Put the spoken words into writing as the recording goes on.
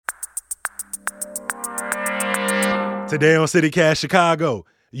Today on CityCast Chicago,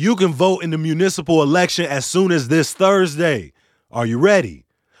 you can vote in the municipal election as soon as this Thursday. Are you ready?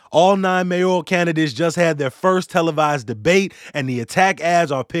 All 9 mayoral candidates just had their first televised debate, and the attack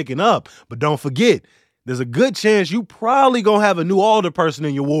ads are picking up. But don't forget, there's a good chance you probably gonna have a new alderperson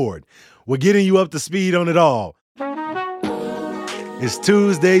in your ward. We're getting you up to speed on it all. It's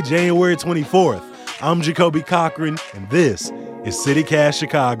Tuesday, January 24th. I'm Jacoby Cochran, and this is CityCast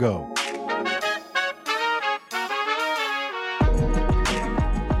Chicago.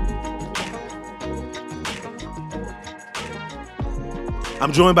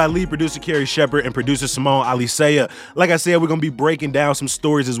 I'm joined by lead producer Carrie Shepard and producer Simone Alicea. Like I said, we're going to be breaking down some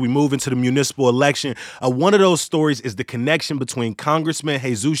stories as we move into the municipal election. One of those stories is the connection between Congressman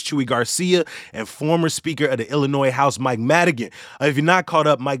Jesus Chuy Garcia and former Speaker of the Illinois House, Mike Madigan. If you're not caught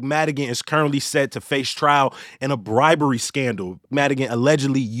up, Mike Madigan is currently set to face trial in a bribery scandal. Madigan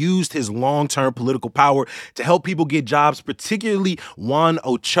allegedly used his long-term political power to help people get jobs, particularly Juan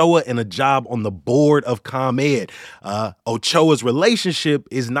Ochoa, and a job on the board of ComEd. Ochoa's relationship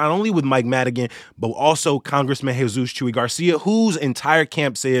is not only with Mike Madigan, but also Congressman Jesus Chuy Garcia, whose entire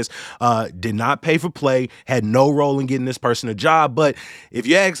camp says did not pay for play, had no role in getting this person a job. But if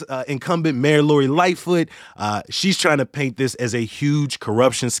you ask incumbent Mayor Lori Lightfoot, she's trying to paint this as a huge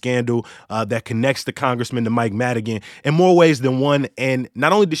corruption scandal that connects the congressman to Mike Madigan in more ways than one. And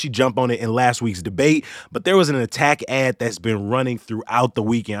not only did she jump on it in last week's debate, but there was an attack ad that's been running throughout the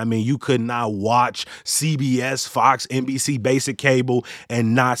weekend. I mean, you could not watch CBS, Fox, NBC Basic Cable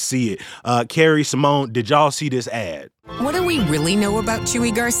and not see it. Carrie, Simone, did y'all see this ad? What do we really know about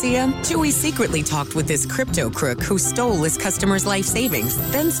Chuy Garcia? Chuy secretly talked with this crypto crook who stole his customers' life savings,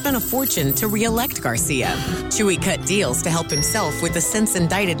 then spent a fortune to re-elect Garcia. Chuy cut deals to help himself with the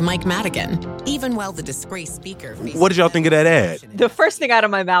since-indicted Mike Madigan, even while the disgraced speaker... What did y'all think of that ad? The first thing out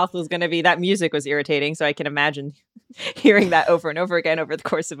of my mouth was going to be that music was irritating, so I can imagine hearing that over and over again over the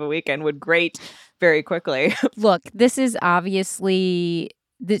course of a weekend would grate very quickly. Look, this is obviously...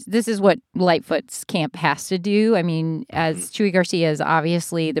 This is what Lightfoot's camp has to do. I mean, as Chuy Garcia is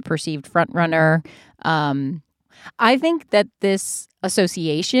obviously the perceived frontrunner. I think that this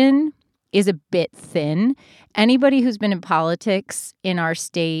association is a bit thin. Anybody who's been in politics in our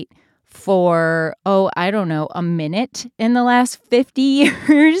state for, a minute in the last 50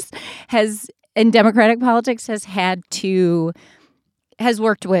 years in Democratic politics has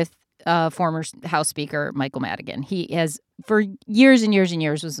worked with former House Speaker Michael Madigan. He has, for years and years and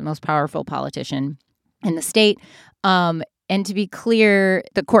years, was the most powerful politician in the state. And to be clear,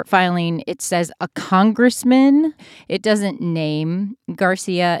 the court filing, it says a congressman. It doesn't name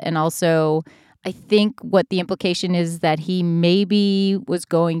Garcia. And also, I think what the implication is that he maybe was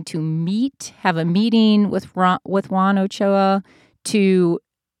going to have a meeting with Juan Ochoa to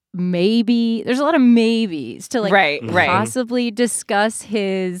there's a lot of maybes to possibly discuss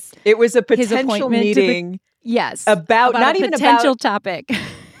his. It was a potential meeting. Yes, about not a even potential about topic.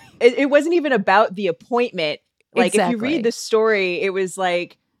 It wasn't even about the appointment. Like exactly. If you read the story, it was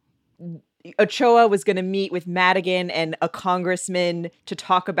like Ochoa was going to meet with Madigan and a congressman to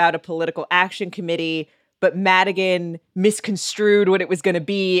talk about a political action committee, but Madigan misconstrued what it was going to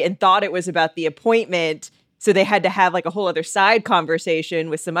be and thought it was about the appointment. So they had to have like a whole other side conversation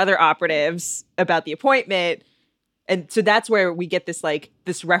with some other operatives about the appointment. And so that's where we get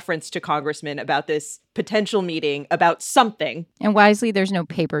this reference to congressman about this potential meeting about something. And wisely, there's no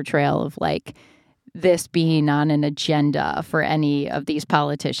paper trail of this being on an agenda for any of these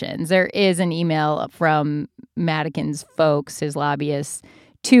politicians. There is an email from Madigan's folks, his lobbyists,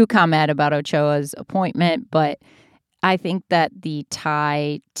 to ComEd about Ochoa's appointment. But I think that the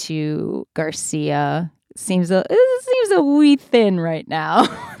tie to Garcia seems a wee thin right now,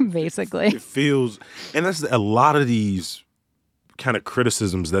 basically. It feels, and that's a lot of these kind of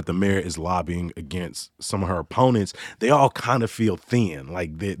criticisms that the mayor is lobbying against some of her opponents. They all kind of feel thin,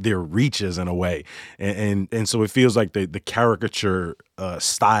 like they're reaches in a way, and so it feels like the caricature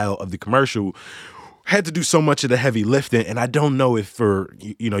style of the commercial had to do so much of the heavy lifting. And I don't know if for,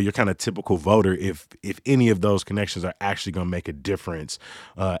 your kind of typical voter, if any of those connections are actually going to make a difference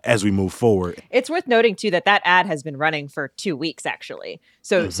as we move forward. It's worth noting, too, that ad has been running for 2 weeks, actually.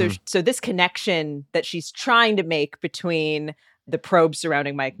 So this connection that she's trying to make between the probe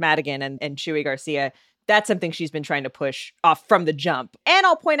surrounding Mike Madigan and Chuy Garcia, that's something she's been trying to push off from the jump. And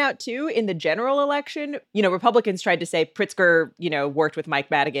I'll point out, too, in the general election, Republicans tried to say Pritzker, worked with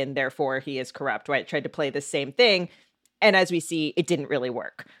Mike Madigan, therefore he is corrupt, right? Tried to play the same thing. And as we see, it didn't really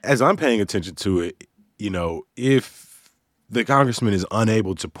work. As I'm paying attention to it, if the congressman is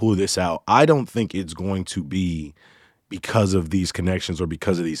unable to pull this out, I don't think it's going to be because of these connections or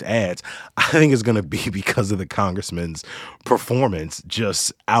because of these ads. I think it's going to be because of the congressman's performance,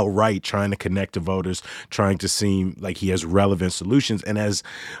 just outright trying to connect to voters, trying to seem like he has relevant solutions. And as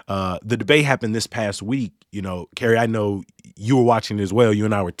the debate happened this past week, you know, Carrie, I know you were watching it as well. You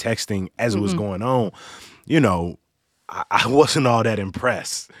and I were texting as it was going on. You know, I wasn't all that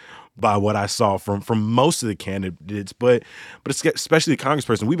impressed by what I saw from most of the candidates, but especially the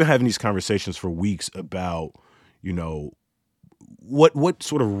congressperson. We've been having these conversations for weeks about, you know, what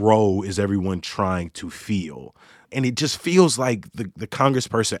sort of role is everyone trying to fill? And it just feels like the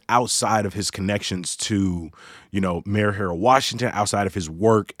congressperson, outside of his connections to, you know, Mayor Harold Washington, outside of his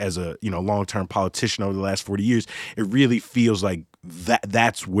work as a, you know, long-term politician over the last 40 years, it really feels like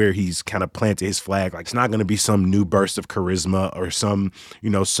that's where he's kind of planted his flag. Like, it's not going to be some new burst of charisma or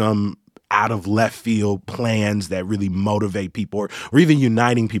some out of left field plans that really motivate people or even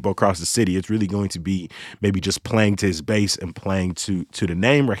uniting people across the city. It's really going to be maybe just playing to his base and playing to the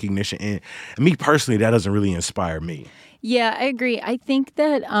name recognition. And me personally, that doesn't really inspire me. Yeah, I agree. I think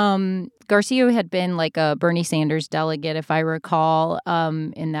that Garcia had been like a Bernie Sanders delegate, if I recall,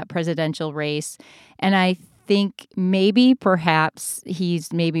 in that presidential race. And I think perhaps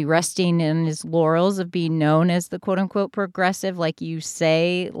he's maybe resting in his laurels of being known as the quote unquote progressive, like you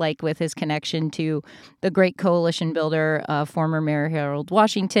say, like with his connection to the great coalition builder, former Mayor Harold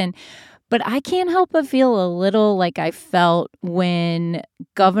Washington. But I can't help but feel a little like I felt when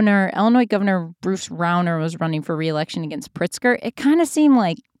Illinois Governor Bruce Rauner was running for re-election against Pritzker. It kind of seemed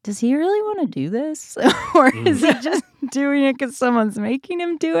like, does he really want to do this? Or is he just doing it because someone's making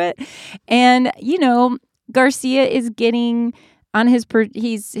him do it? And, you know, Garcia is getting on his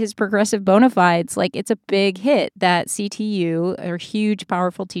progressive bona fides. Like, it's a big hit that CTU, a huge,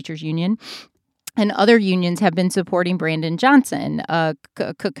 powerful teachers union, and other unions have been supporting Brandon Johnson,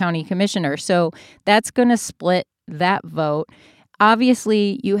 Cook County Commissioner. So that's going to split that vote.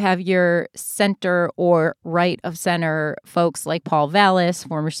 Obviously, you have your center or right of center folks like Paul Vallis,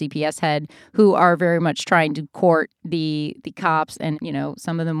 former CPS head, who are very much trying to court the cops and, you know,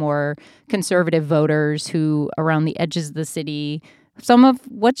 some of the more conservative voters who around the edges of the city, some of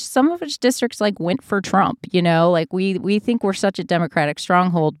which districts like went for Trump, you know, like we think we're such a Democratic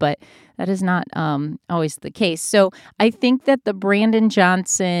stronghold, but that is not always the case. So I think that the Brandon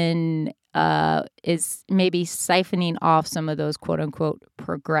Johnson is maybe siphoning off some of those quote unquote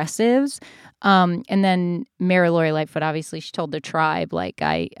progressives. And then Mayor Lori Lightfoot, obviously, she told the tribe, like,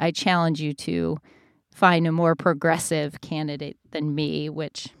 I challenge you to find a more progressive candidate than me,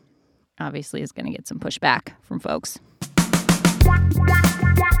 which obviously is going to get some pushback from folks.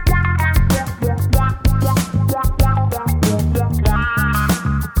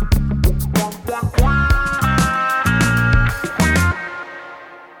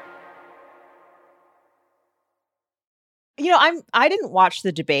 You know, I didn't watch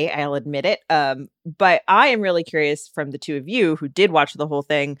the debate, I'll admit it. But I am really curious from the two of you who did watch the whole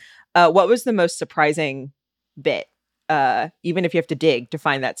thing, what was the most surprising bit? Even if you have to dig to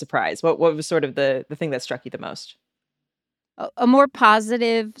find that surprise. What was sort of the thing that struck you the most? A more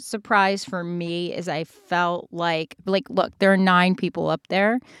positive surprise for me is I felt like, look, there are 9 people up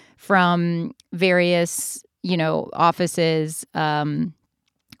there from various, you know, offices,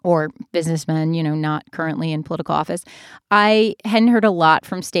 or businessmen, you know, not currently in political office. I hadn't heard a lot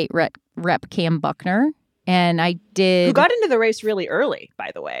from State Rep Cam Buckner, and I did. Who got into the race really early, by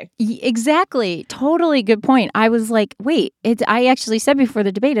the way. Exactly. Totally good point. I was like, wait, I actually said before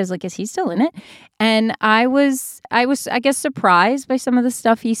the debate, I was like, is he still in it? And I was, I guess, surprised by some of the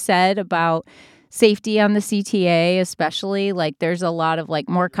stuff he said about safety on the CTA, especially. Like, there's a lot of like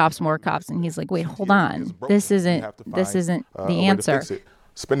more cops. And he's like, wait, hold on. This isn't the answer.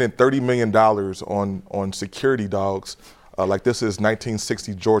 Spending $30 million on security dogs like this is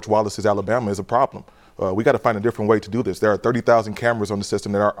 1960 George Wallace's Alabama is a problem. We got to find a different way to do this. There are 30,000 cameras on the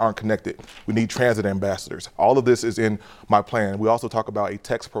system that aren't connected. We need transit ambassadors. All of this is in my plan. We also talk about a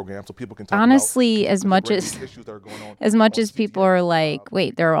text program so people can talk honestly, about as much as people are like,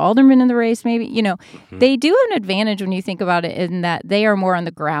 wait, there are aldermen in the race, maybe, you know, they do have an advantage when you think about it in that they are more on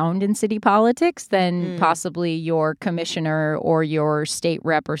the ground in city politics than possibly your commissioner or your state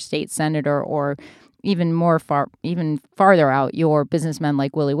rep or state senator or even farther out, your businessmen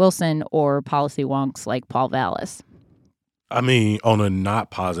like Willie Wilson or policy wonks like Paul Vallis. I mean, on a not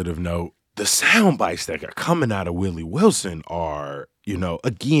positive note, the sound bites that are coming out of Willie Wilson are, you know,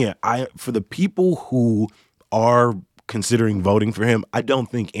 again, for the people who are considering voting for him, I don't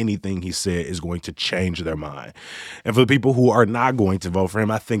think anything he said is going to change their mind. And for the people who are not going to vote for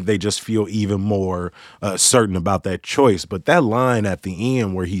him, I think they just feel even more certain about that choice. But that line at the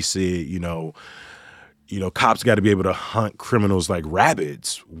end where he said, you know, cops got to be able to hunt criminals like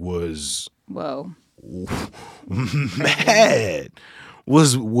rabbits was Whoa. mad.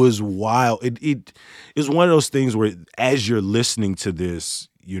 Was wild. It is one of those things where as you're listening to this,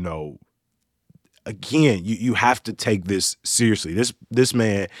 again, you have to take this seriously. This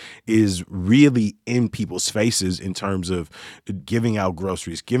man is really in people's faces in terms of giving out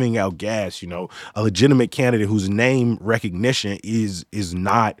groceries, giving out gas, a legitimate candidate whose name recognition is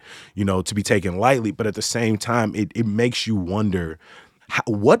not, to be taken lightly. But at the same time, it makes you wonder,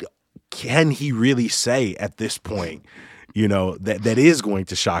 what can he really say at this point? That is going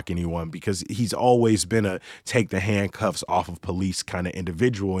to shock anyone, because he's always been a take the handcuffs off of police kind of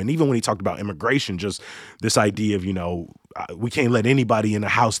individual. And even when he talked about immigration, just this idea of, we can't let anybody in the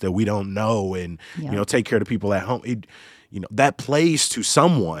house that we don't know and, take care of the people at home. That plays to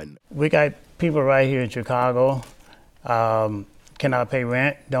someone. We got people right here in Chicago, cannot pay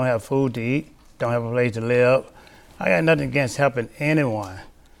rent, don't have food to eat, don't have a place to live. I got nothing against helping anyone,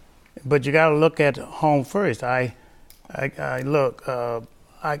 but you got to look at home first. I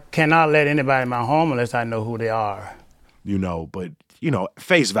cannot let anybody in my home unless I know who they are. But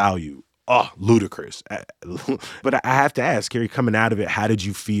face value, ludicrous. But I have to ask, Carrie, coming out of it, how did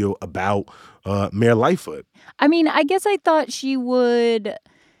you feel about Mayor Lightfoot? I mean, I guess I thought she would.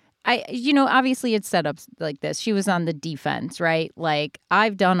 Obviously it's set up like this. She was on the defense, right? Like,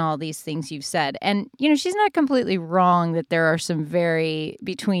 I've done all these things you've said. And, she's not completely wrong that there are some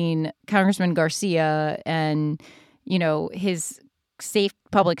between Congressman Garcia and, his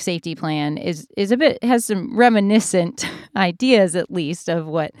public safety plan is has some reminiscent ideas, at least, of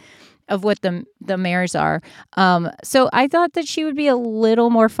what the mayors are. So I thought that she would be a little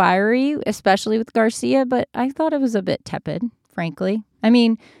more fiery, especially with Garcia, but I thought it was a bit tepid, frankly. I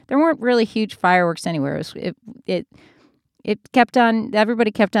mean, there weren't really huge fireworks anywhere. It kept on,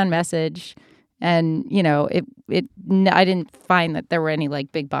 everybody kept on message, and, I didn't find that there were any,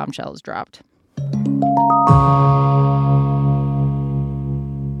 big bombshells dropped.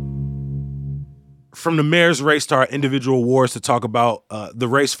 From the mayor's race to our individual awards, to talk about the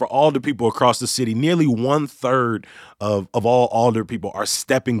race for alder people across the city, nearly 1/3 of all alder people are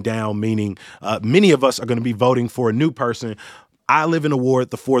stepping down, meaning many of us are going to be voting for a new person. I live in a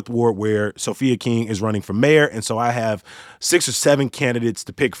ward, the 4th ward, where Sophia King is running for mayor, and so I have 6 or 7 candidates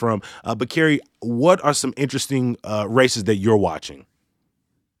to pick from. But Carrie, what are some interesting races that you're watching?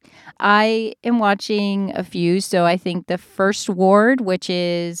 I am watching a few. So I think the 1st ward, which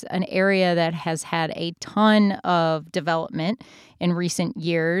is an area that has had a ton of development in recent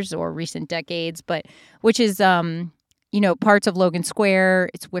years or recent decades, but which is, parts of Logan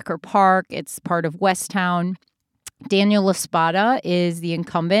Square, it's Wicker Park, it's part of Westtown. Daniel Espada is the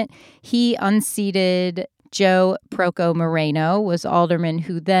incumbent. He unseated Joe Proco Moreno, was alderman,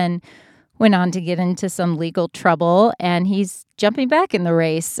 who then went on to get into some legal trouble, and he's jumping back in the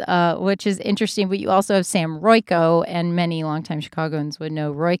race, which is interesting. But you also have Sam Royko, and many longtime Chicagoans would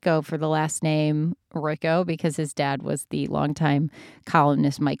know Royko for the last name Royko because his dad was the longtime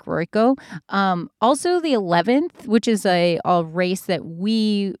columnist Mike Royko. Also the 11th, which is a race that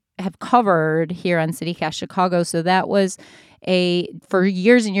we have covered here on CityCast Chicago. So that was for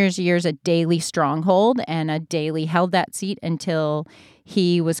years and years and years, a Daley stronghold, and a Daley held that seat until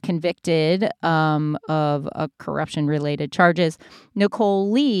he was convicted of corruption-related charges. Nicole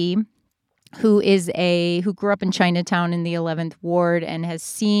Lee, who grew up in Chinatown in the 11th ward and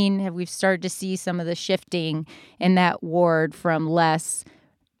we've started to see some of the shifting in that ward from less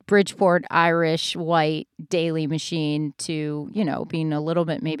Bridgeport, Irish, white, Daley machine to, being a little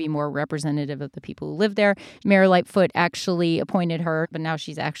bit maybe more representative of the people who live there. Mayor Lightfoot actually appointed her, but now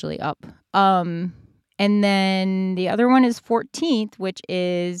she's actually up. And then the other one is 14th, which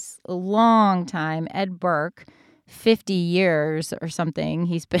is a long time. Ed Burke, 50 years or something.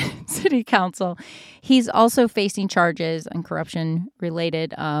 He's been in city council. He's also facing charges on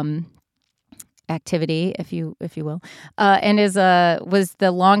corruption-related activity, if you will, and was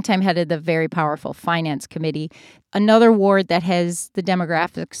the longtime head of the very powerful finance committee. Another ward that has the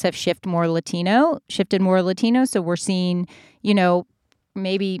demographics have shifted more Latino. So we're seeing,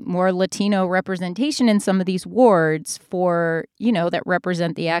 maybe more Latino representation in some of these wards for, that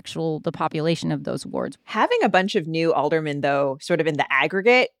represent the population of those wards. Having a bunch of new aldermen, though, sort of in the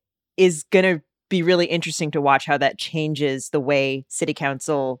aggregate, is going to be really interesting to watch how that changes the way city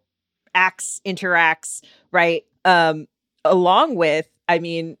council interacts, right? Along with, I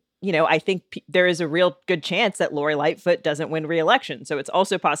think there is a real good chance that Lori Lightfoot doesn't win re-election. So it's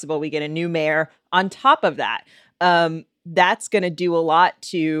also possible we get a new mayor on top of that. that's going to do a lot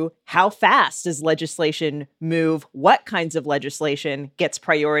to how fast does legislation move, what kinds of legislation gets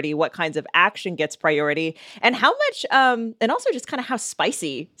priority, what kinds of action gets priority, and how much, and also just kind of how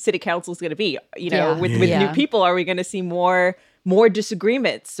spicy city council is going to be. With new people, are we going to see more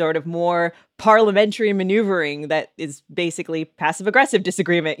disagreements, sort of more parliamentary maneuvering that is basically passive aggressive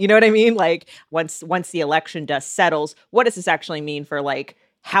disagreement? You know what I mean? Like once the election dust settles, what does this actually mean for like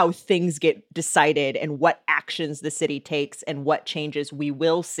how things get decided and what actions the city takes and what changes we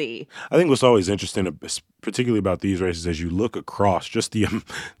will see? I think what's always interesting, particularly about these races, as you look across, just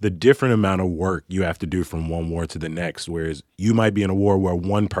the different amount of work you have to do from one ward to the next, whereas you might be in a ward where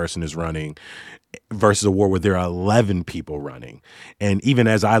one person is running versus a ward where there are 11 people running. And even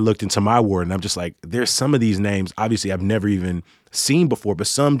as I looked into my ward, and I'm just like, there's some of these names, obviously I've never even seen before, but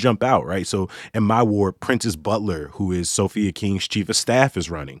some jump out, right? So in my ward, Prentice Butler, who is Sophia King's chief of staff, is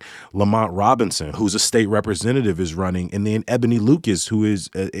running. Lamont Robinson, who's a state representative, is running. And then Ebony Lucas, who is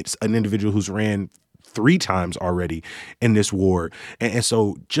it's an individual who's ran 3 times already in this ward. And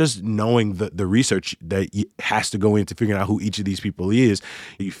so just knowing the research that has to go into figuring out who each of these people is,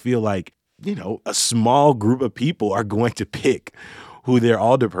 you feel like, a small group of people are going to pick who their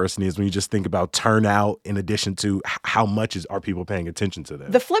alderperson is when you just think about turnout in addition to how much are people paying attention to them.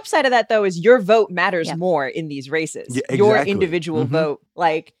 The flip side of that, though, is your vote matters more in these races. Yeah, exactly. Your individual vote,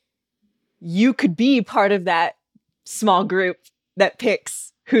 like you could be part of that small group that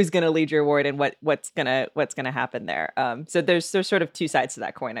picks who's going to lead your ward and what's gonna happen there. So there's sort of 2 sides to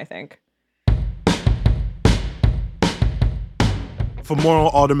that coin, I think. For more on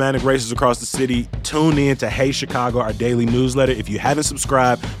aldermanic races across the city, tune in to Hey Chicago, our daily newsletter. If you haven't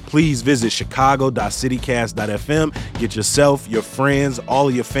subscribed, please visit chicago.citycast.fm. Get yourself, your friends, all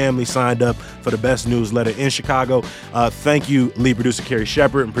of your family signed up for the best newsletter in Chicago. Thank you, lead producer Carrie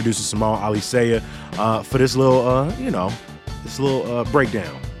Shepard and producer Simone Alisea, for this little,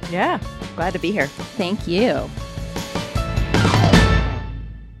 breakdown. Yeah, glad to be here. Thank you.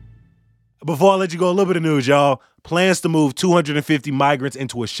 Before I let you go, a little bit of news, y'all. Plans to move 250 migrants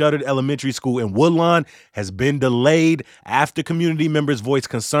into a shuttered elementary school in Woodlawn has been delayed after community members voiced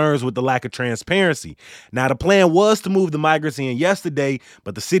concerns with the lack of transparency. Now, the plan was to move the migrants in yesterday,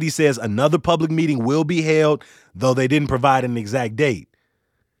 but the city says another public meeting will be held, though they didn't provide an exact date.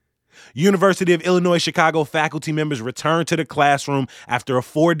 University of Illinois Chicago faculty members returned to the classroom after a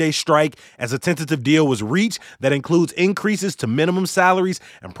 4-day strike as a tentative deal was reached that includes increases to minimum salaries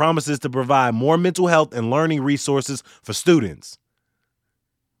and promises to provide more mental health and learning resources for students.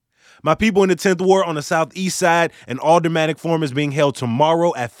 My people in the 10th Ward on the Southeast Side, an aldermanic forum is being held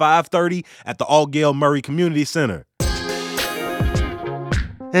tomorrow at 5:30 at the Alt-Gayle Murray Community Center.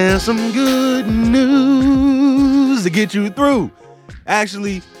 And some good news to get you through.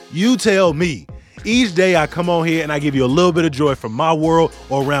 Actually, you tell me. Each day I come on here and I give you a little bit of joy from my world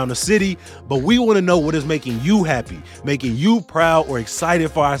or around the city, but we want to know what is making you happy, making you proud or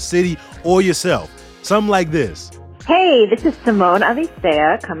excited for our city or yourself. Something like this. Hey, this is Simone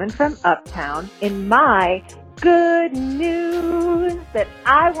Alisea coming from Uptown. In my good news that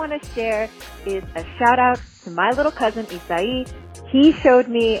I want to share is a shout out to my little cousin Isai. He showed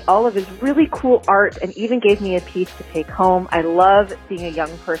me all of his really cool art and even gave me a piece to take home. I love seeing a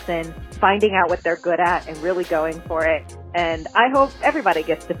young person finding out what they're good at and really going for it. And I hope everybody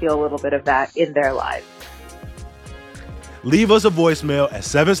gets to feel a little bit of that in their lives. Leave us a voicemail at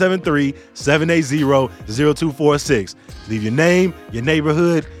 773-780-0246. Leave your name, your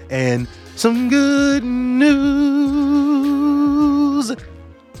neighborhood, and some good news. I'm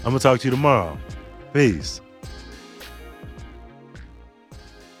going to talk to you tomorrow. Peace.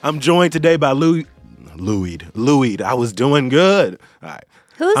 I'm joined today by Louie. I was doing good. All right.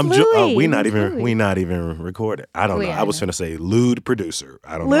 Who's Louie? We not even recorded. I don't know. I was finna say lewd producer.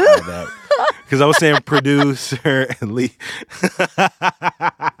 I don't know how that. Because I was saying producer and lead. God,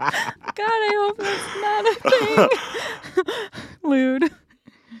 I hope that's not a thing. Lewd.